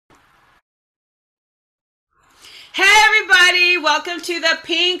everybody. Welcome to the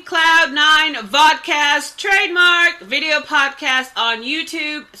Pink Cloud 9 Vodcast trademark video podcast on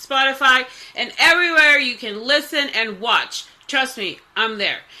YouTube, Spotify, and everywhere you can listen and watch. Trust me, I'm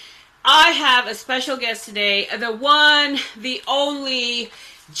there. I have a special guest today, the one, the only,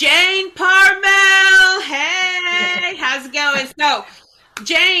 Jane Parmel. Hey, how's it going? So,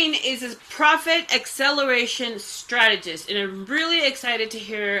 Jane is a profit acceleration strategist, and I'm really excited to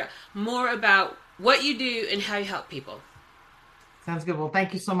hear more about what you do and how you help people. Sounds good. Well,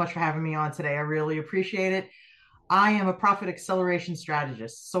 thank you so much for having me on today. I really appreciate it. I am a profit acceleration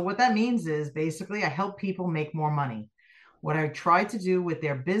strategist. So what that means is basically I help people make more money. What I try to do with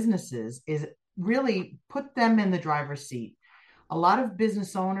their businesses is really put them in the driver's seat. A lot of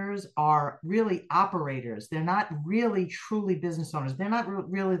business owners are really operators. They're not really truly business owners. They're not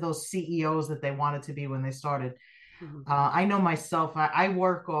really those CEOs that they wanted to be when they started. I know myself, I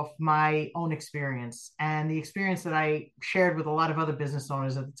work off my own experience and the experience that I shared with a lot of other business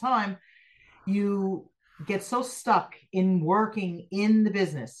owners at the time. You get so stuck in working in the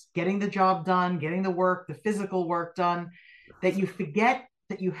business, getting the job done, getting the work, the physical work done, that you forget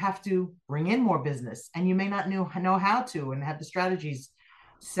that you have to bring in more business, and you may not know how to and have the strategies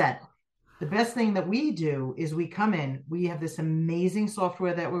set. The best thing that we do is we come in, we have this amazing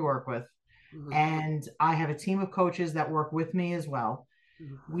software that we work with. And I have a team of coaches that work with me as well.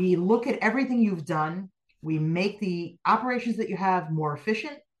 We look at everything you've done. We make the operations that you have more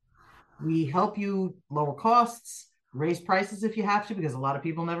efficient. We help you lower costs, raise prices if you have to, because a lot of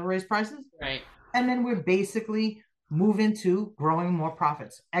people never raise prices. Right. And then we're basically move into growing more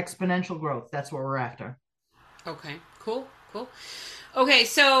profits, exponential growth. That's what we're after. Okay, cool. Okay,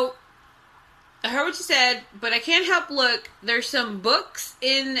 so I heard what you said, but I can't help look. There's some books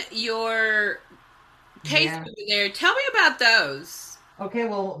in your case over there. Tell me about those. Okay,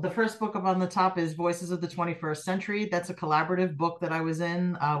 well, the first book up on the top is Voices of the 21st Century. That's a collaborative book that I was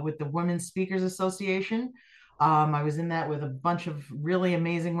in with the Women's Speakers Association. I was in that with a bunch of really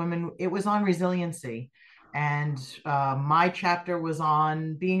amazing women. It was on resiliency. And my chapter was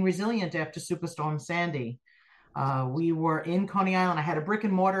on being resilient after Superstorm Sandy. We were in Coney Island. I had a brick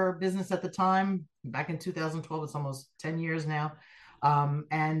and mortar business at the time, back in 2012. It's almost 10 years now.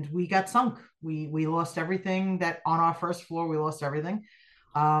 And we got sunk. We lost everything that on our first floor, we lost everything.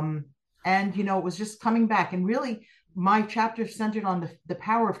 And, you know, it was just coming back. And really, my chapter centered on the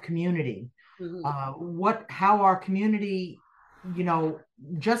power of community. How our community, you know,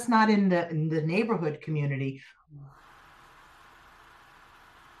 just not in the neighborhood community.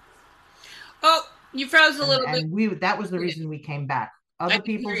 Oh, you froze a little bit. And that was the reason we came back. Other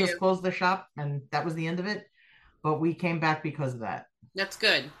people just closed the shop and that was the end of it. But we came back because of that. That's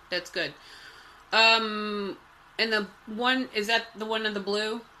good. And the one, is that the one in the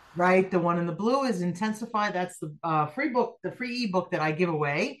blue? Right. The one in the blue is Intensify. That's the free book, the free ebook that I give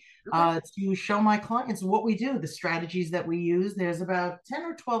away to show my clients what we do, the strategies that we use. There's about 10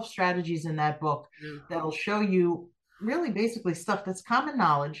 or 12 strategies in that book that'll show you really basically stuff that's common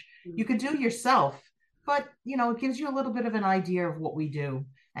knowledge. You could do yourself, but, you know, it gives you a little bit of an idea of what we do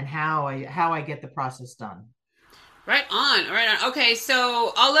and how I get the process done. Right on. Okay,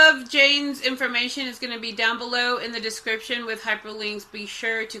 so all of Jane's information is going to be down below in the description with hyperlinks. Be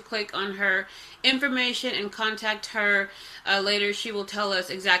sure to click on her information and contact her later. She will tell us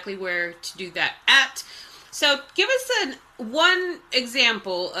exactly where to do that at. So give us one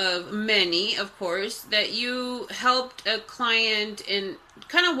example of many, of course, that you helped a client and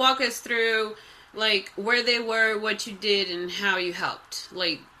kind of walk us through, like, where they were, what you did, and how you helped.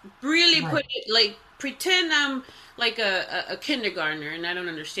 Like, really put it, like, pretend I'm like a kindergartner and I don't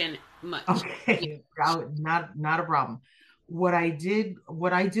understand much. Okay, not a problem. What I do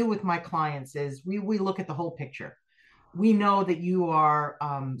with my clients is we look at the whole picture. We know that you are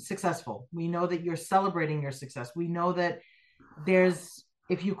successful. We know that you're celebrating your success. We know that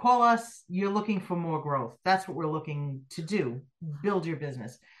if you call us, you're looking for more growth. That's what we're looking to do, build your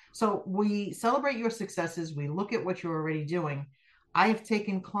business. So we celebrate your successes. We look at what you're already doing. I have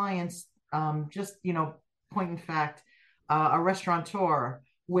taken clients, just, you know, point in fact, a restaurateur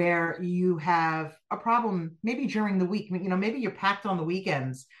where you have a problem maybe during the week, you know, maybe you're packed on the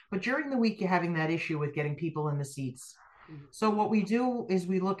weekends, but during the week you're having that issue with getting people in the seats. So what we do is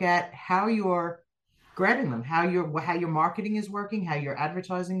we look at how you're grabbing them, how your marketing is working, how your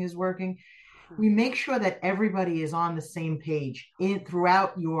advertising is working. We make sure that everybody is on the same page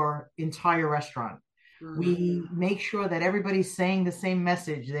throughout your entire restaurant. We make sure that everybody's saying the same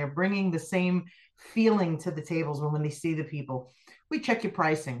message. They're bringing the same feeling to the tables when they see the people. We check your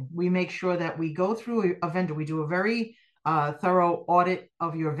pricing. We make sure that we go through a vendor. We do a very a thorough audit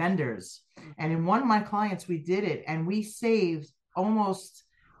of your vendors. And in one of my clients, we did it and we saved almost,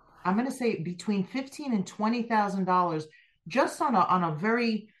 I'm going to say between 15 and $20,000 just on a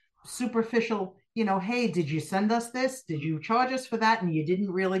very superficial, hey, did you send us this? Did you charge us for that? And you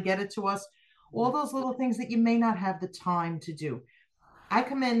didn't really get it to us. All those little things that you may not have the time to do. I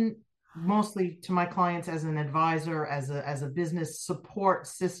come in mostly to my clients as an advisor, as a business support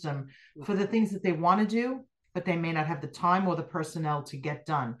system for the things that they want to do, but they may not have the time or the personnel to get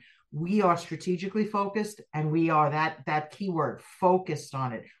done. We are strategically focused, and we are that keyword, focused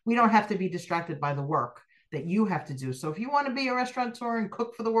on it. We don't have to be distracted by the work that you have to do. So if you want to be a restaurateur and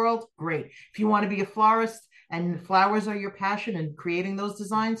cook for the world, great. If you want to be a florist and flowers are your passion and creating those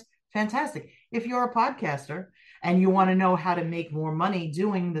designs, fantastic. If you're a podcaster and you want to know how to make more money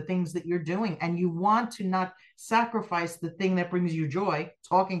doing the things that you're doing, and you want to not sacrifice the thing that brings you joy,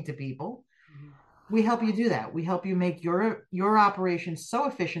 talking to people, we help you do that. We help you make your operation so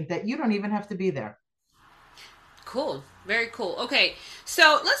efficient that you don't even have to be there. Cool. Very cool. Okay,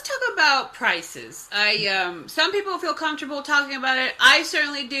 so let's talk about prices. Some people feel comfortable talking about it. I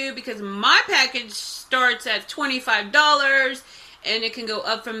certainly do, because my package starts at $25 and it can go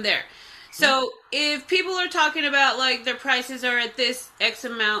up from there. So if people are talking about like their prices are at this X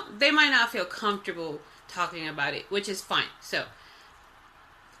amount, they might not feel comfortable talking about it, which is fine. So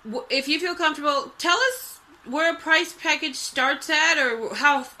if you feel comfortable, tell us where a price package starts at, or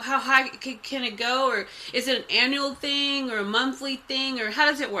how high can it go, or is it an annual thing or a monthly thing, or how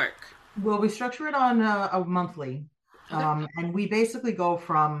does it work? Well, we structure it on a monthly, Okay. and we basically go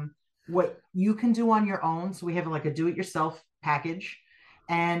from what you can do on your own. So we have like a do-it-yourself package,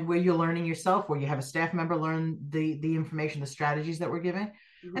 and where you're learning yourself, where you have a staff member learn the information, the strategies that we're giving.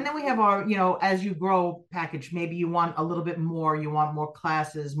 And then we have our, as you grow package. Maybe you want a little bit more. You want more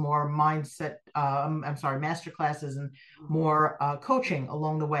classes, more mindset. I'm sorry, master classes, and more coaching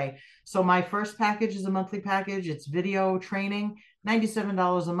along the way. So my first package is a monthly package. It's video training,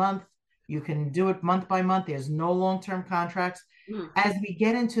 $97 a month. You can do it month by month. There's no long-term contracts. Mhm. As we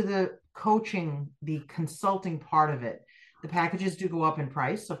get into the coaching, the consulting part of it, the packages do go up in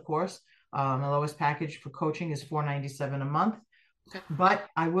price, of course. The lowest package for coaching is $497 a month. Okay. But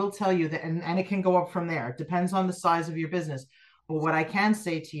I will tell you that, and it can go up from there. It depends on the size of your business. But what I can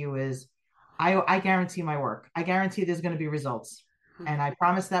say to you is, I guarantee my work. I guarantee there's going to be results. And I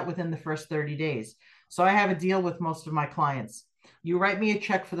promise that within the first 30 days. So I have a deal with most of my clients. You write me a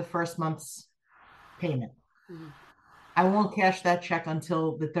check for the first month's payment. I won't cash that check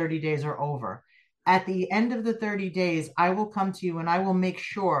until the 30 days are over. At the end of the 30 days, I will come to you and I will make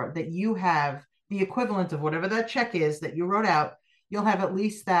sure that you have the equivalent of whatever that check is that you wrote out. You'll have at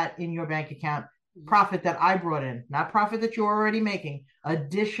least that in your bank account. Profit that I brought in, not profit that you're already making,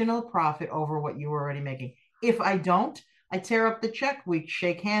 additional profit over what you were already making. If I don't, I tear up the check, we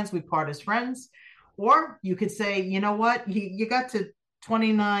shake hands, we part as friends. Or you could say, you know what, you got to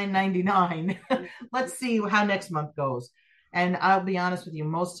 $29.99. Let's see how next month goes. And I'll be honest with you,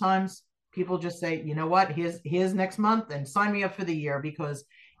 most times people just say, you know what, here's next month, and sign me up for the year, because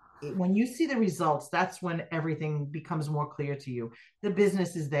when you see the results, that's when everything becomes more clear to you. The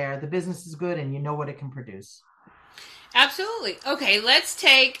business is there, the business is good, and you know what it can produce. Absolutely. Okay, let's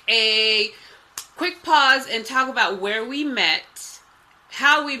take a quick pause and talk about where we met,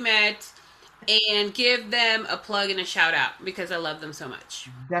 how we met, and give them a plug and a shout out, because I love them so much.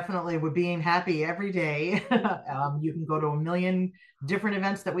 Definitely, we're being happy every day. You can go to a million different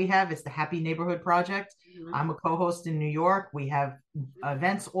events that we have. It's the Happy Neighborhood Project. I'm a co-host in New York. We have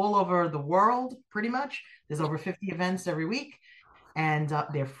events all over the world, pretty much. There's over 50 events every week, and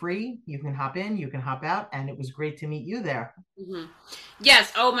they're free. You can hop in, you can hop out, and it was great to meet you there.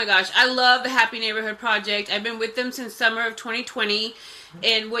 Yes. Oh my gosh. I love the Happy Neighborhood Project. I've been with them since summer of 2020,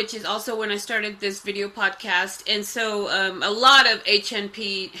 and which is also when I started this video podcast. And so a lot of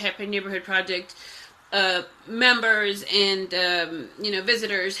HNP, Happy Neighborhood Project members and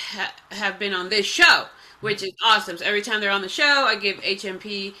visitors have been on this show, which is awesome. So every time they're on the show, I give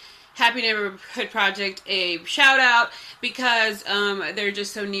HNP, Happy Neighborhood Project, a shout out, because they're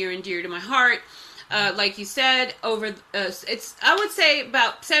just so near and dear to my heart. Like you said, it's, I would say,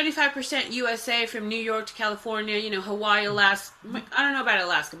 about 75% USA, from New York to California, Hawaii, Alaska. I don't know about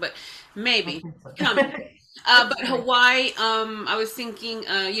Alaska, but maybe coming. But Hawaii, I was thinking,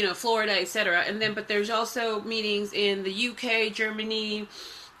 Florida, etc. And then, but there's also meetings in the UK, Germany,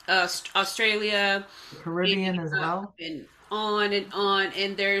 Australia, The Caribbean as well. and on and on.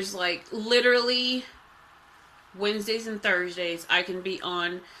 And there's like literally Wednesdays and Thursdays, I can be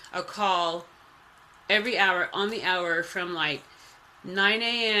on a call every hour, on the hour, from like 9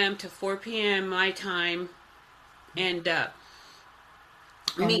 a.m. to 4 p.m. my time, and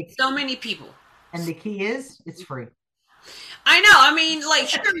And meet so many people. the key is it's free. I know. I mean, like,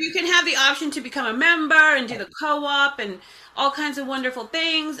 sure, you can have the option to become a member and do the co-op and all kinds of wonderful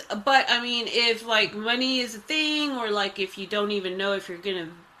things. But I mean, if like money is a thing, or like if you don't even know if you're gonna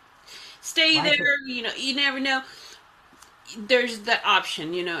stay Like it. there, you never know. There's that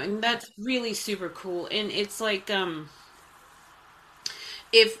option, and that's really super cool. And it's like,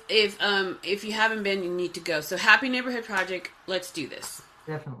 if you haven't been, you need to go. So, Happy Neighborhood Project, let's do this.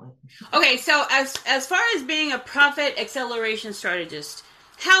 Definitely. Okay, so as far as being a profit acceleration strategist,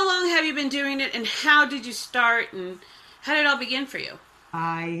 how long have you been doing it, and how did you start, and how did it all begin for you?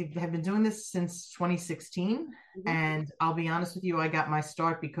 I have been doing this since 2016. Mm-hmm. And I'll be honest with you, I got my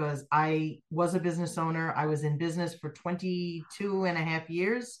start because I was a business owner. I was in business for 22 and a half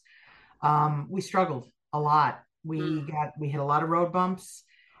years. We struggled a lot. We hit a lot of road bumps.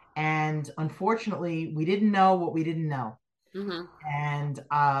 And unfortunately, we didn't know what we didn't know. Mm-hmm. And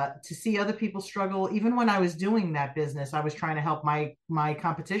to see other people struggle, even when I was doing that business, I was trying to help my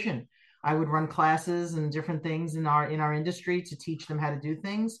competition. I would run classes and different things in our industry to teach them how to do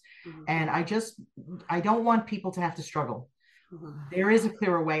things. Mm-hmm. And I don't want people to have to struggle. Mm-hmm. There is a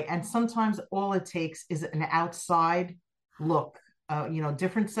clearer way, and sometimes all it takes is an outside look,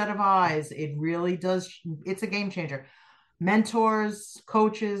 different set of eyes. It really does. It's a game changer. Mentors,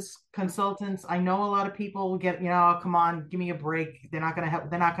 coaches, consultants. I know a lot of people get, oh, come on, give me a break. They're not going to help.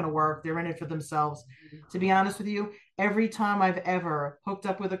 They're not going to work. They're in it for themselves. To be honest with you, every time I've ever hooked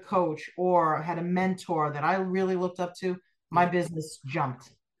up with a coach or had a mentor that I really looked up to, my business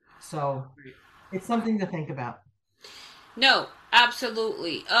jumped. So it's something to think about. No,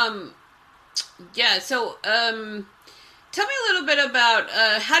 absolutely. Yeah. So, tell me a little bit about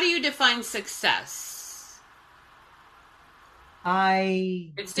how do you define success?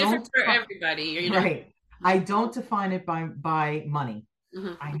 I It's different don't, for everybody. right. I don't define it by money.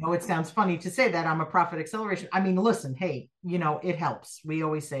 Mm-hmm. I know it sounds funny to say that I'm a profit acceleration. I mean, listen, hey, it helps. We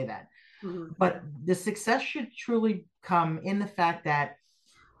always say that. Mm-hmm. But the success should truly come in the fact that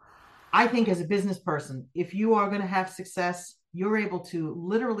I think as a business person, if you are going to have success, you're able to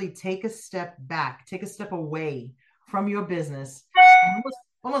literally take a step back, take a step away from your business,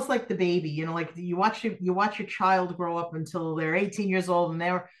 almost like the baby, like you watch your child grow up until they're 18 years old and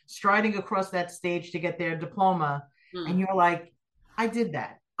they're striding across that stage to get their diploma, Mm-hmm. and you're like, I did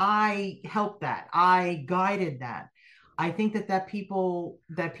that. I helped that. I guided that. I think that people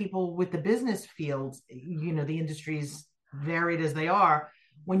with the business fields, the industries varied as they are,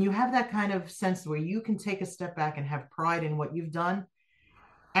 when you have that kind of sense where you can take a step back and have pride in what you've done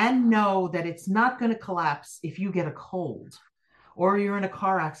and know that it's not going to collapse if you get a cold or you're in a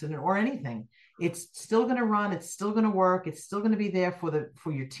car accident or anything. It's still going to run. It's still going to work. It's still going to be there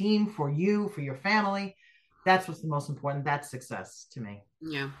for your team, for you, for your family. That's what's the most important. That's success to me.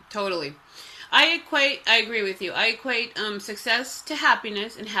 Yeah, totally. I agree with you. I equate success to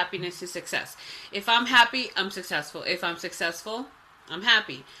happiness, and happiness to success. If I'm happy, I'm successful. If I'm successful, I'm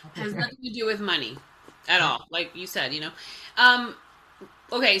happy. Has nothing to do with money at all. Like you said. Um,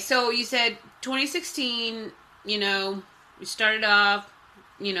 okay, so you said 2016, you started off,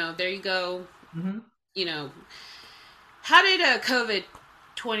 there you go. Mm-hmm. You know, how did COVID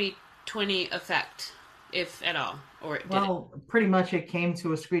 2020 affect, if at all, or did it? Well, pretty much it came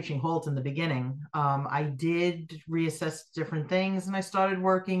to a screeching halt in the beginning. I did reassess different things and I started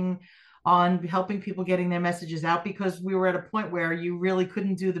working on helping people getting their messages out because we were at a point where you really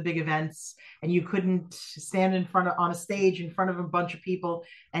couldn't do the big events and you couldn't stand on a stage in front of a bunch of people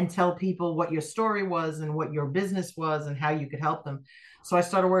and tell people what your story was and what your business was and how you could help them. So I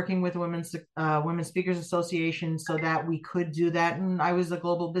started working with Women's Speakers Association so that we could do that. And I was a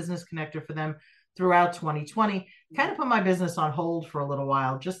global business connector for them throughout 2020. Kind of put my business on hold for a little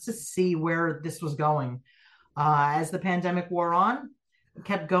while just to see where this was going. As the pandemic wore on,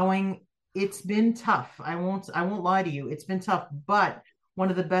 kept going. It's been tough. I won't lie to you. It's been tough, but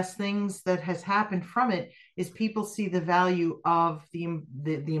one of the best things that has happened from it is people see the value of the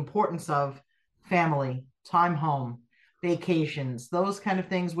importance of family, time home, vacations, those kind of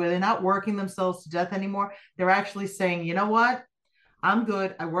things where they're not working themselves to death anymore. They're actually saying, you know what? I'm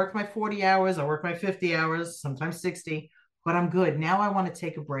good. I worked my 40 hours. I worked my 50 hours, sometimes 60, but I'm good. Now I want to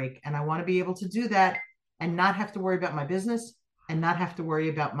take a break and I want to be able to do that and not have to worry about my business and not have to worry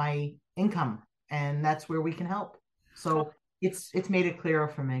about my income. And that's where we can help. So it's made it clearer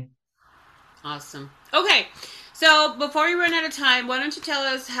for me. Awesome. Okay, so before we run out of time, why don't you tell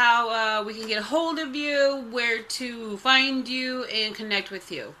us how we can get a hold of you, where to find you, and connect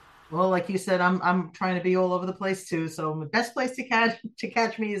with you? Well, like you said, I'm trying to be all over the place too. So the best place to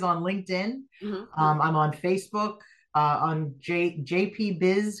catch me is on LinkedIn. Hmm. I'm on Facebook, on JP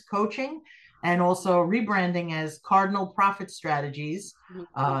Biz Coaching, and also rebranding as Cardinal Profit Strategies.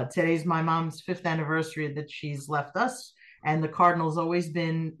 Today's my mom's fifth anniversary that she's left us, and the Cardinal's always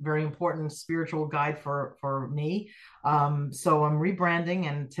been very important spiritual guide for me. So I'm rebranding,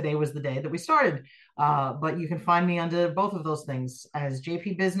 and today was the day that we started. But you can find me under both of those things as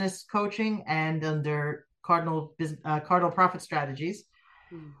JP Business Coaching and under Cardinal Profit Strategies.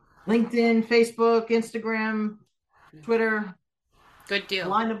 LinkedIn, Facebook, Instagram, Twitter, Good deal.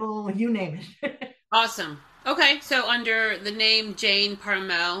 Alignable, you name it. Awesome. Okay, so under the name Jane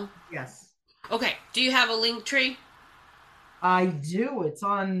Parmel. Yes, Okay, do you have a link tree? I do. It's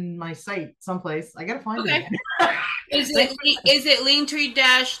on my site someplace. I gotta find it Okay. again. Is it Linktree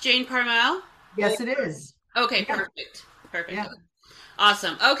dash Jane Parmel? Yes, it is. Okay, Yeah, perfect. Perfect. yeah.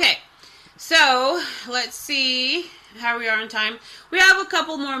 Awesome. Okay. So let's see how we are on time. We have a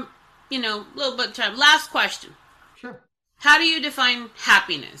couple more, a little bit of time. Last question. Sure. How do you define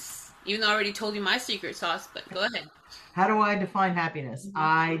happiness? Even though I already told you my secret sauce, but go ahead. How do I define happiness? Mm-hmm.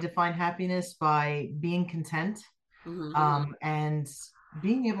 I define happiness by being content, Mm-hmm. and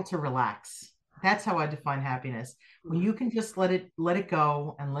being able to relax. That's how I define happiness. When Mm-hmm. you can just let it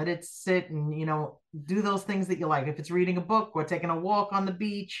go and let it sit and do those things that you like. If it's reading a book or taking a walk on the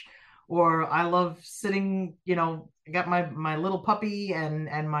beach, or I love sitting, I got my little puppy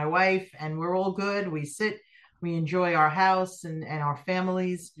and my wife, and we're all good. We sit, we enjoy our house and our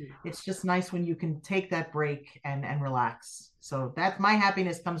families. It's just nice when you can take that break and relax. So that's my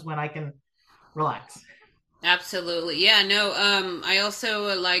happiness comes when I can relax. Absolutely. Yeah, no, I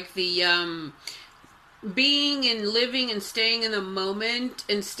also like the being and living and staying in the moment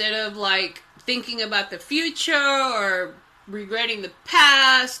instead of like thinking about the future or regretting the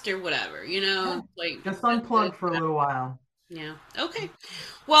past or whatever, Yeah. like Just that, unplug for a little while. yeah. Okay.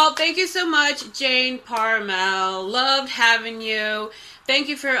 Well, thank you so much, Jane Parmel. Loved having you. Thank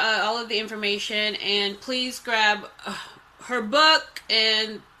you for all of the information, and please grab her book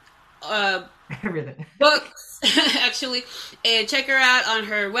and uh, Everything. books actually, and check her out on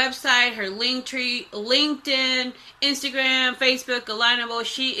her website, her link tree, LinkedIn, Instagram, Facebook, Alignable.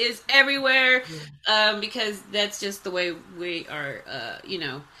 She is everywhere, because that's just the way we are,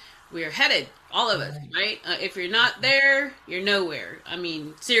 we are headed, all of us, Right. right? If you're not there, you're nowhere. I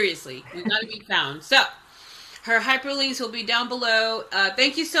mean, seriously, we got to be found. So her hyperlinks will be down below.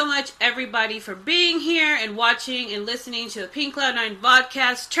 Thank you so much, everybody, for being here and watching and listening to the Pink Cloud 9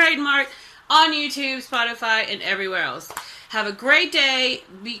 podcast trademark on YouTube, Spotify, and everywhere else. Have a great day.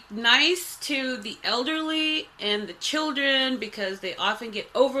 Be nice to the elderly and the children because they often get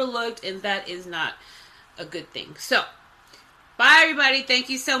overlooked, and that is not a good thing. So, bye, everybody. Thank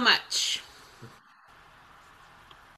you so much.